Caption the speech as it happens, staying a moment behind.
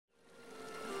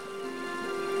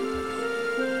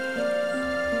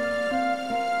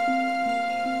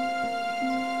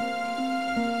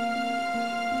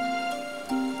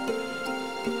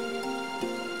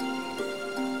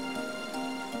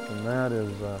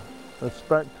a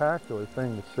spectacular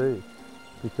thing to see,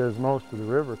 because most of the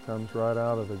river comes right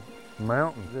out of the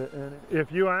mountains. And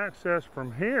if you access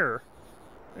from here,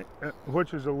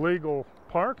 which is a legal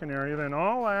parking area, then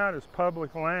all that is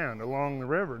public land along the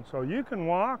river. And so you can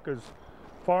walk as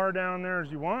far down there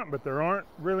as you want, but there aren't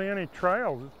really any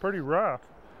trails. It's pretty rough.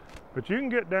 But you can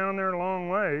get down there a long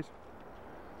ways.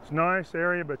 It's a nice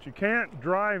area, but you can't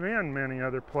drive in many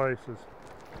other places.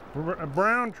 A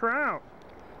brown trout.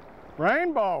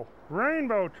 Rainbow.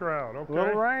 Rainbow trout, okay.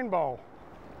 Little rainbow.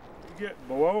 You get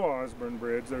below Osborne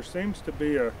Bridge, there seems to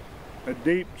be a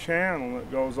deep channel that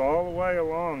goes all the way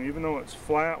along. Even though it's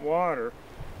flat water,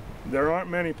 there aren't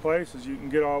many places you can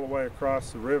get all the way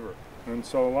across the river. And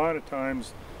so a lot of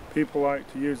times people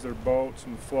like to use their boats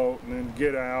and float and then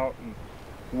get out and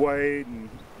wade and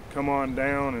come on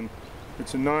down, and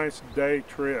it's a nice day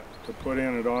trip to put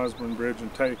in at Osborne Bridge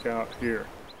and take out here.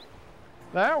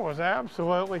 That was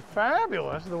absolutely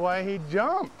fabulous, the way he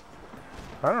jumped.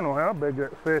 I don't know how big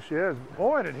that fish is.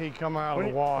 Boy, did he come out of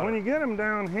the water. When you get them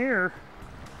down here,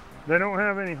 they don't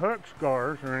have any hook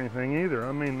scars or anything either.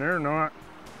 I mean, they're not,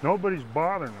 nobody's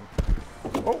bothering them.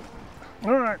 Oh,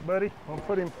 all right, buddy, I'll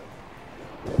put him.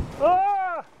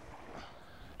 Ah!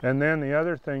 And then the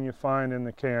other thing you find in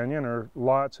the canyon are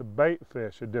lots of bait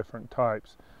fish of different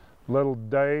types. Little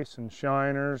dace and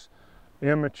shiners,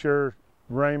 immature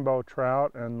rainbow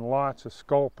trout, and lots of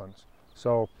sculpins.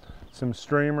 So some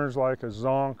streamers like a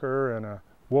zonker and a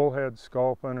bullhead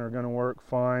sculpin are going to work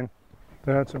fine.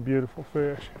 That's a beautiful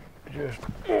fish. Just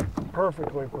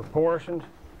perfectly proportioned.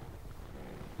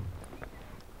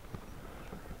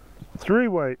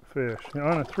 3-weight fish.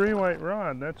 On a 3-weight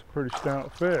rod, that's a pretty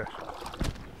stout fish.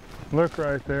 Look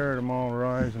right there at them all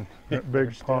rising. That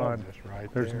big pod. Right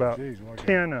There's there. about Jeez,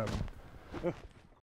 10 of them.